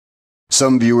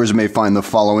Some viewers may find the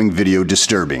following video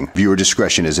disturbing. Viewer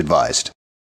discretion is advised.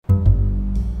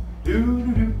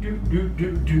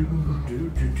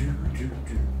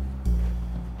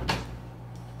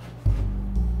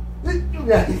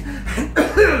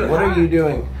 What are you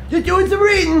doing? Just doing some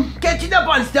reading, catching up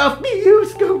on stuff.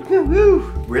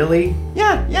 Really?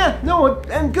 Yeah, no,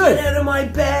 I'm good. Get out of my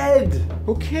bed!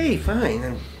 Okay,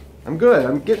 fine. I'm good.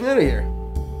 I'm getting out of here.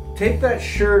 Take that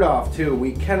shirt off, too.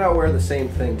 We cannot wear the same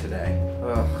thing today.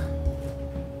 Ugh.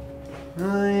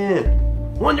 Oh, yeah.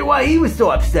 Wonder why he was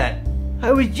so upset.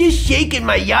 I was just shaking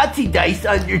my Yahtzee dice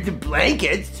under the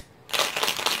blankets.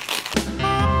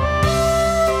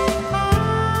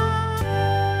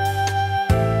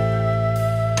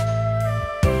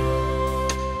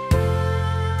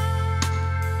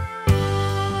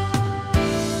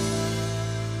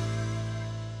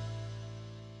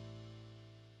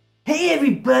 Hey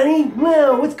everybody!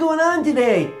 Wow, what's going on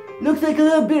today? Looks like a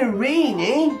little bit of rain,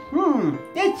 eh?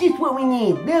 That's just what we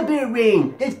need. A little bit of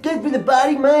rain. That's good for the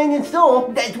body, mind, and soul.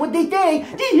 That's what they say.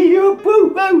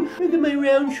 Look at my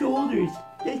round shoulders.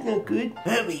 That's not good.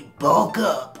 Let me bulk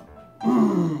up.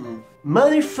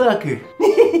 Motherfucker.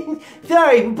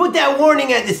 Sorry, we put that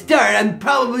warning at the start. I'm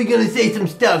probably gonna say some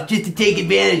stuff just to take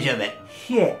advantage of it.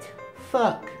 Shit.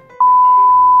 Fuck.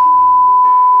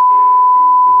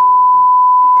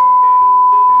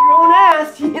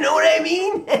 You know what I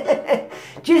mean?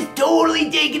 Just totally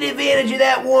taking advantage of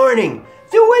that warning.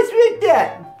 So what's with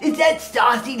that? Is that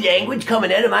saucy language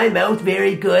coming out of my mouth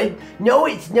very good? No,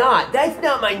 it's not. That's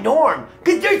not my norm.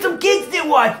 Because there's some kids that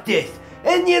watch this.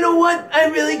 And you know what? I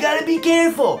really gotta be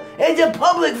careful. As a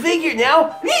public figure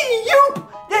now,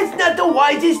 that's not the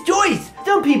wisest choice.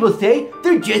 Some people say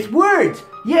they're just words.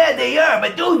 Yeah, they are,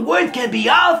 but those words can be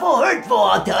awful hurtful,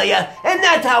 I'll tell ya. And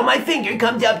that's how my finger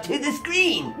comes up to the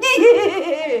screen.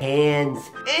 Hands.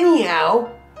 Anyhow,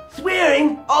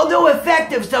 swearing, although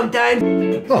effective sometimes.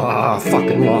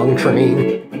 Fucking long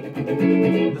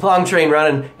train. Long train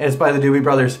running, and it's by the Doobie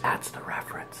Brothers. That's the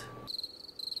reference.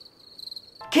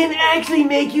 Can actually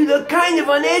make you look kind of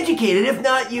uneducated if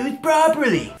not used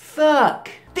properly. Fuck.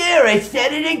 There, I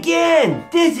said it again!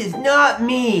 This is not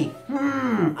me!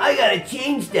 I gotta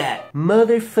change that.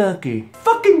 Motherfucker.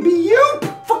 Fucking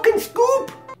be-yoop! Fucking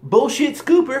scoop! Bullshit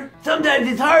scooper. Sometimes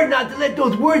it's hard not to let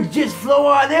those words just flow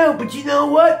on out, but you know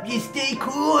what? You stay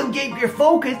cool and keep your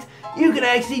focus, you can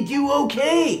actually do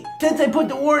okay. Since I put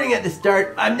the warning at the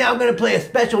start, I'm now gonna play a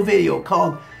special video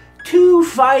called 2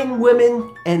 Fine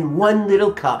Women and 1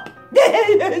 Little Cup.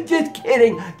 Just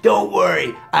kidding, don't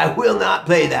worry, I will not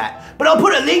play that. But I'll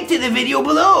put a link to the video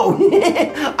below.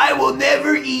 I will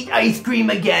never eat ice cream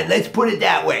again, let's put it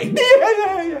that way.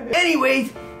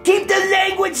 Anyways, keep the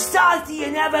language saucy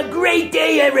and have a great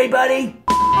day, everybody.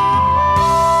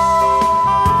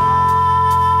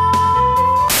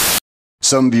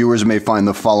 Some viewers may find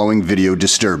the following video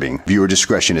disturbing. Viewer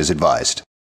discretion is advised.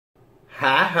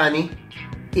 Hi, honey.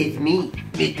 It's me,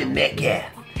 Mr. Metcalf.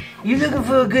 You looking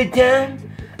for a good time?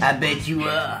 I bet you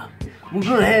are. We're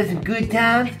gonna have some good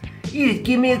times. You just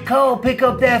give me a call, pick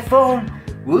up that phone.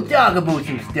 We'll talk about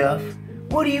some stuff.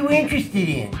 What are you interested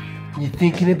in? You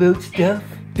thinking about stuff?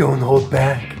 Don't hold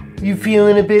back. You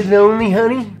feeling a bit lonely,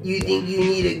 honey? You think you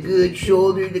need a good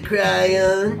shoulder to cry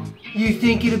on? You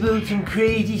thinking about some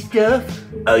crazy stuff?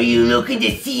 Are you looking to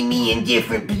see me in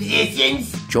different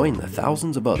positions? Join the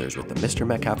thousands of others with the Mr.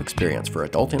 Metcalf experience for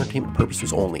adult entertainment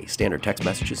purposes only. Standard text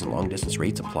messages and long distance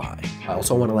rates apply. I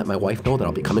also want to let my wife know that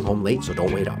I'll be coming home late, so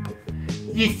don't wait up.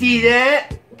 You see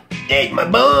that? That's my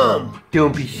bum.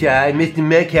 Don't be shy, Mr.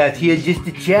 Metcalf's here just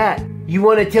to chat. You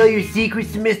want to tell your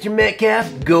secrets to Mr.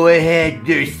 Metcalf? Go ahead,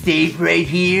 they're safe right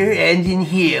here and in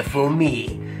here for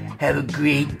me. Have a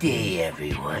great day,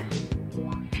 everyone.